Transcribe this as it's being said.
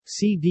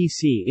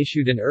CDC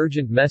issued an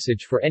urgent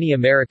message for any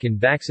American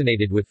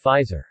vaccinated with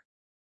Pfizer.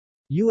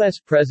 U.S.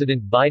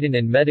 President Biden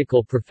and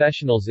medical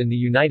professionals in the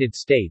United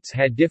States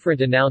had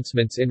different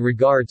announcements in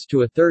regards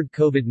to a third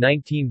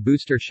COVID-19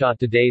 booster shot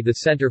today. The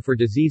Center for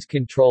Disease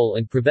Control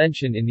and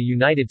Prevention in the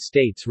United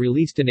States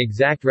released an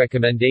exact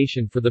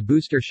recommendation for the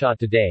booster shot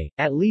today,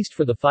 at least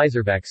for the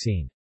Pfizer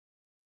vaccine.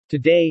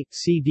 Today,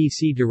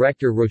 CDC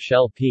Director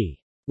Rochelle P.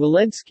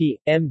 Walensky,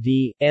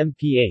 MD,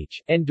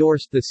 MPH,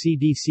 endorsed the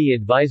CDC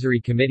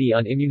Advisory Committee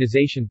on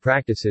Immunization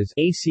Practices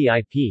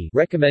 (ACIP)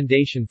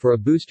 recommendation for a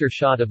booster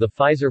shot of the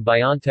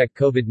Pfizer-BioNTech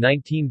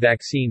COVID-19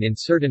 vaccine in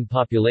certain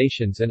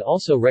populations and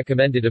also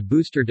recommended a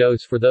booster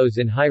dose for those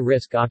in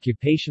high-risk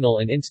occupational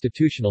and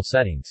institutional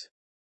settings.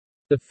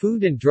 The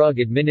Food and Drug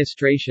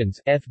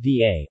Administration's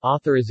 (FDA)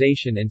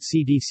 authorization and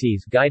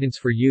CDC's guidance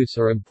for use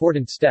are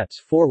important steps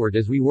forward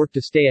as we work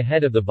to stay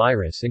ahead of the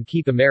virus and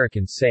keep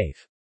Americans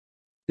safe.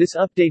 This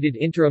updated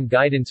interim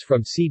guidance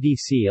from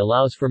CDC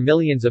allows for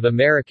millions of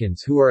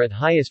Americans who are at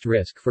highest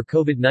risk for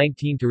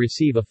COVID-19 to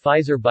receive a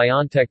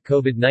Pfizer-BioNTech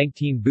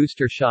COVID-19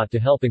 booster shot to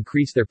help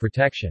increase their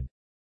protection.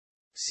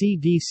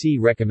 CDC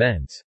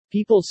recommends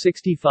people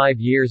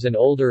 65 years and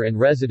older and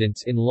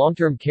residents in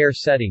long-term care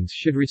settings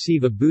should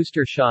receive a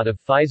booster shot of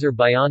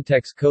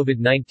Pfizer-BioNTech's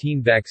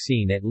COVID-19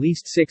 vaccine at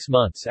least 6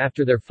 months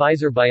after their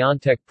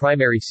Pfizer-BioNTech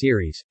primary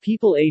series.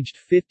 People aged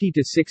 50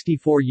 to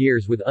 64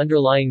 years with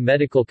underlying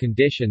medical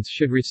conditions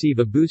should receive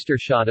a booster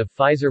shot of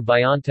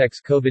Pfizer-BioNTech's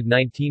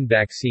COVID-19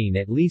 vaccine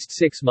at least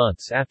 6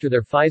 months after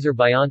their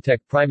Pfizer-BioNTech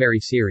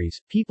primary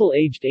series. People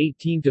aged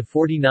 18 to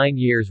 49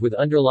 years with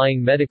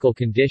underlying medical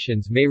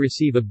conditions may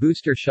receive a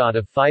booster shot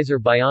of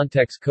Pfizer-BioNTech's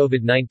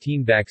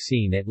COVID-19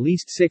 vaccine at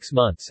least 6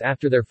 months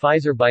after their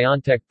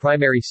Pfizer-BioNTech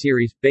primary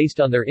series, based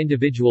on their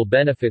individual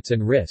benefits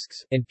and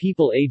risks, and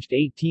people aged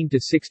 18 to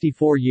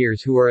 64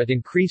 years who are at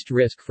increased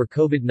risk for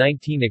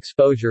COVID-19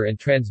 exposure and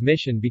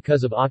transmission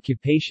because of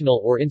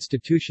occupational or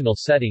institutional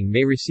setting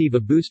may receive a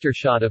booster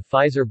shot of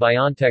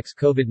Pfizer-BioNTech's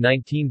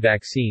COVID-19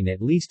 vaccine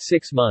at least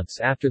 6 months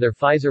after their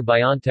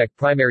Pfizer-BioNTech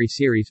primary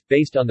series,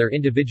 based on their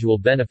individual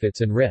benefits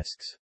and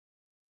risks.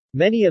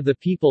 Many of the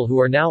people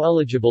who are now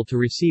eligible to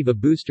receive a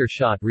booster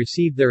shot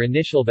received their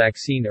initial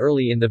vaccine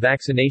early in the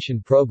vaccination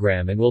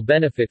program and will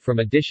benefit from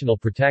additional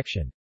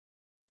protection.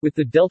 With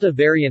the Delta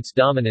variant's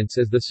dominance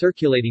as the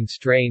circulating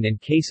strain and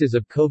cases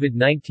of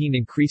COVID-19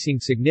 increasing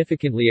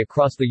significantly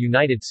across the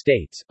United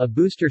States, a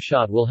booster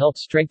shot will help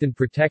strengthen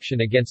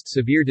protection against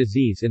severe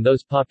disease in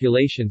those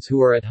populations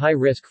who are at high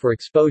risk for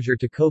exposure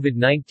to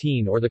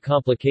COVID-19 or the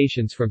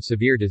complications from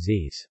severe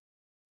disease.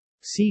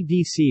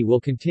 CDC will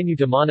continue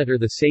to monitor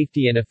the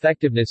safety and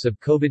effectiveness of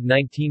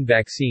COVID-19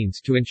 vaccines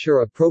to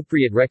ensure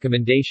appropriate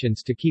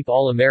recommendations to keep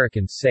all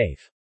Americans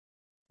safe.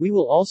 We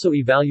will also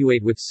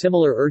evaluate with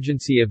similar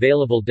urgency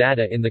available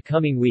data in the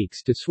coming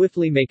weeks to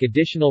swiftly make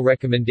additional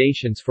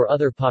recommendations for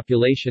other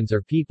populations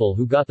or people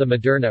who got the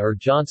Moderna or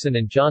Johnson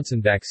 &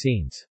 Johnson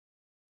vaccines.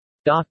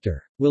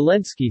 Dr.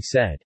 Walensky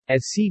said.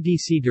 As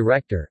CDC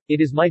Director, it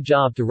is my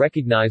job to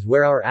recognize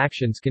where our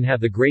actions can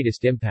have the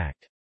greatest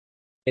impact.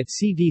 At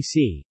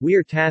CDC, we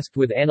are tasked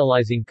with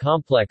analyzing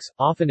complex,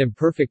 often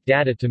imperfect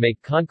data to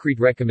make concrete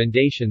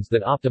recommendations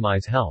that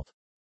optimize health.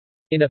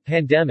 In a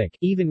pandemic,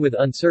 even with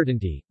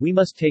uncertainty, we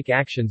must take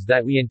actions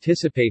that we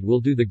anticipate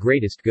will do the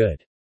greatest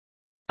good.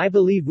 I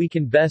believe we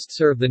can best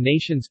serve the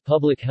nation's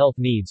public health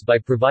needs by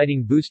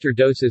providing booster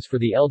doses for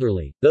the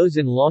elderly, those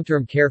in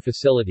long-term care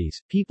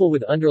facilities, people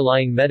with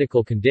underlying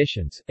medical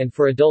conditions, and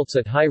for adults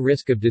at high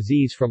risk of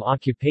disease from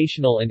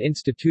occupational and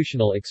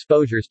institutional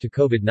exposures to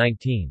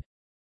COVID-19.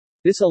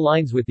 This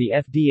aligns with the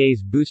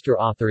FDA's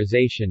booster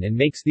authorization and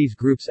makes these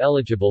groups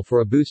eligible for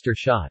a booster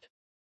shot.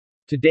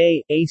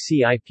 Today,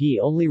 ACIP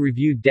only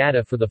reviewed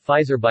data for the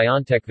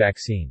Pfizer-BioNTech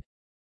vaccine.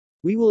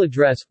 We will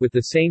address, with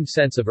the same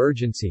sense of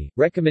urgency,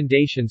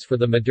 recommendations for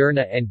the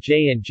Moderna and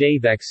J&J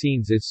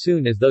vaccines as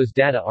soon as those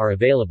data are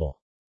available.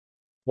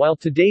 While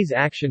today's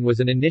action was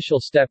an initial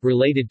step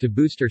related to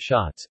booster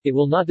shots, it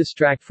will not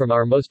distract from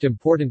our most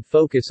important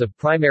focus of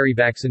primary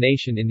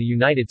vaccination in the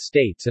United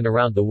States and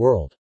around the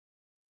world.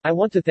 I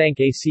want to thank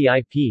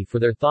ACIP for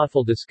their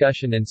thoughtful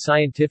discussion and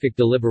scientific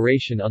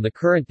deliberation on the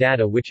current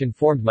data which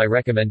informed my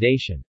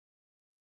recommendation.